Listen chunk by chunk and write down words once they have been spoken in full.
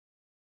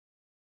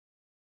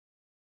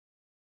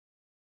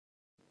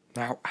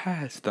Now,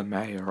 as the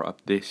mayor of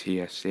this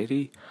here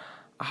city,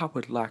 I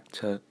would like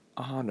to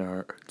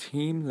honor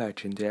Team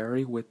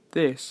Legendary with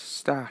this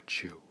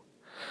statue.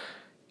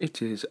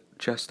 It is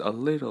just a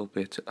little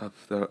bit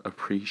of the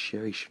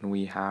appreciation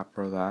we have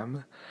for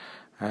them,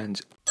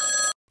 and...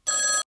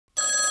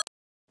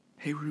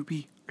 Hey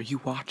Ruby, are you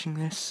watching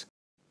this?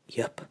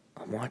 Yep,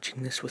 I'm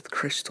watching this with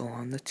Crystal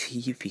on the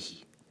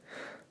TV.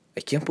 I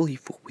can't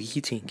believe we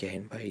didn't get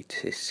invited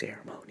to this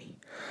ceremony.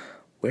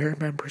 We're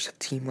members of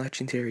Team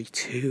Legendary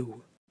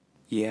too.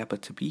 Yeah,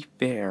 but to be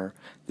fair,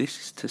 this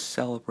is to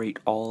celebrate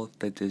all of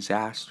the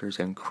disasters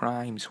and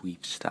crimes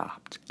we've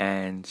stopped,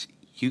 and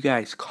you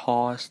guys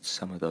caused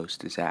some of those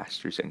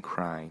disasters and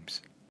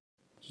crimes.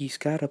 He's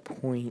got a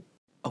point.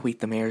 Oh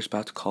wait, the mayor's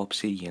about to call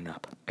Obsidian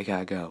up. I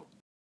gotta go.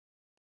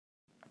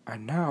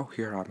 And now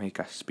here I make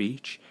a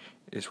speech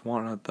is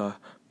one of the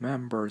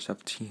members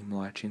of Team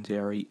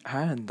Legendary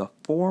and the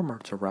former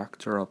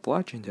director of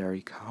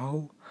Legendary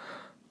Co.,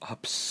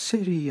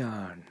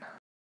 Obsidian.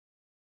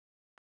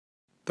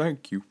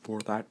 Thank you for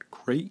that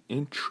great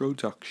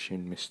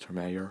introduction, Mr.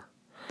 Mayor.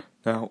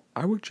 Now,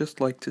 I would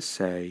just like to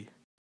say...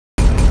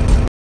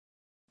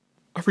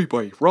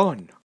 Everybody,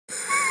 run!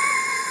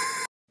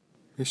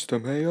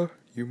 Mr. Mayor,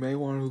 you may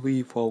want to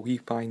leave while we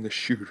find the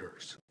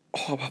shooters.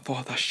 Or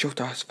before the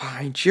shooters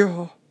find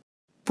you.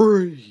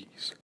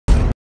 Freeze!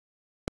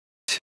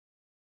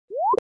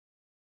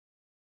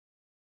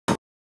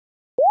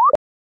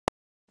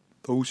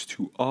 Those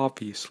two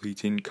obviously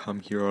didn't come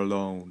here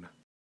alone.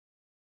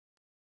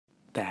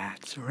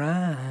 That's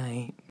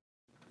right.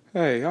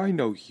 Hey, I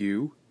know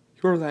you.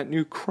 You're that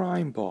new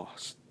crime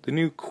boss. The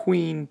new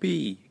Queen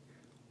Bee.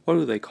 What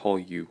do they call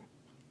you?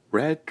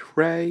 Red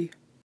Ray?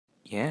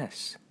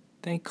 Yes,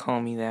 they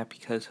call me that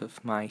because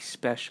of my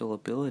special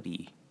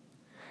ability.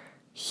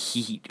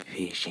 Heat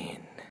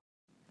vision.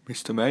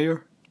 Mr.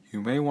 Mayor,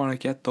 you may want to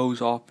get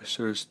those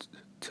officers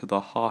to the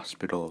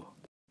hospital.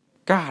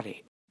 Got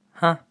it.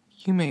 Huh?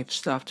 You may have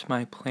stopped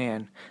my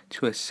plan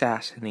to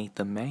assassinate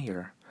the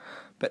mayor,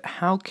 but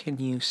how can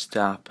you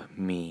stop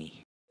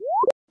me?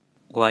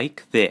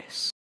 Like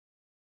this.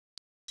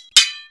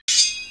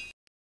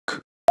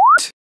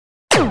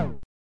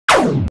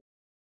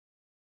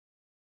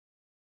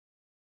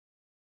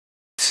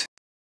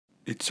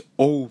 It's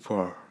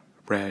over,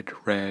 Red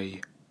Ray.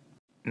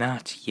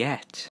 Not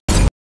yet.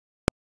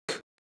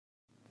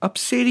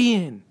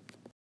 Obsidian!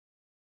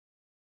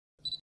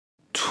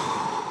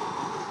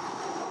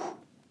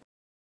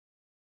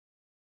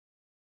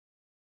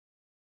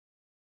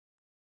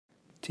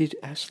 Did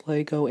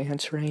SLego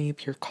answer any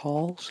of your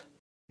calls?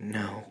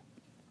 No.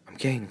 I'm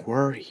getting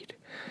worried.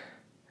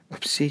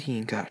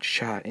 Obsidian got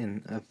shot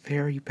in a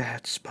very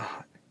bad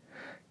spot.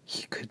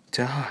 He could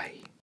die.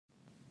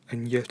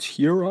 And yet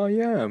here I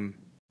am.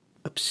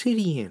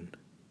 Obsidian,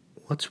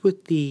 what's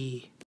with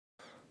the...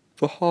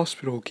 The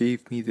hospital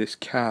gave me this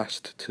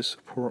cast to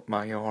support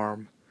my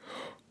arm.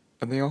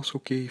 And they also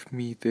gave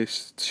me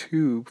this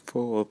tube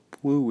full of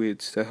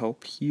fluids to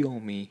help heal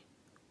me.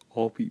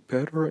 I'll be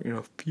better in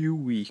a few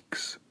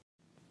weeks.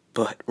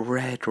 But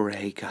Red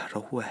Ray got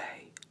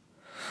away.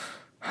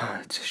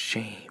 It's a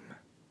shame.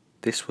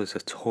 This was a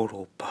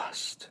total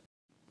bust.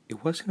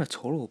 It wasn't a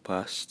total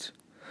bust.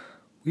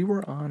 We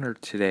were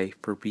honored today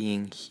for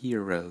being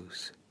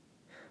heroes.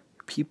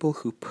 People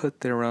who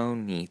put their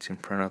own needs in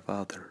front of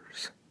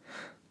others.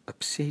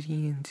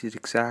 Obsidian did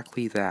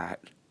exactly that.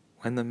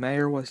 When the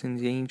mayor was in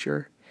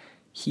danger,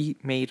 he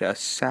made a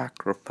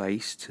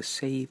sacrifice to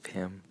save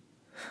him.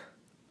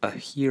 A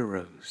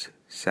hero's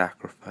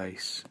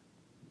sacrifice.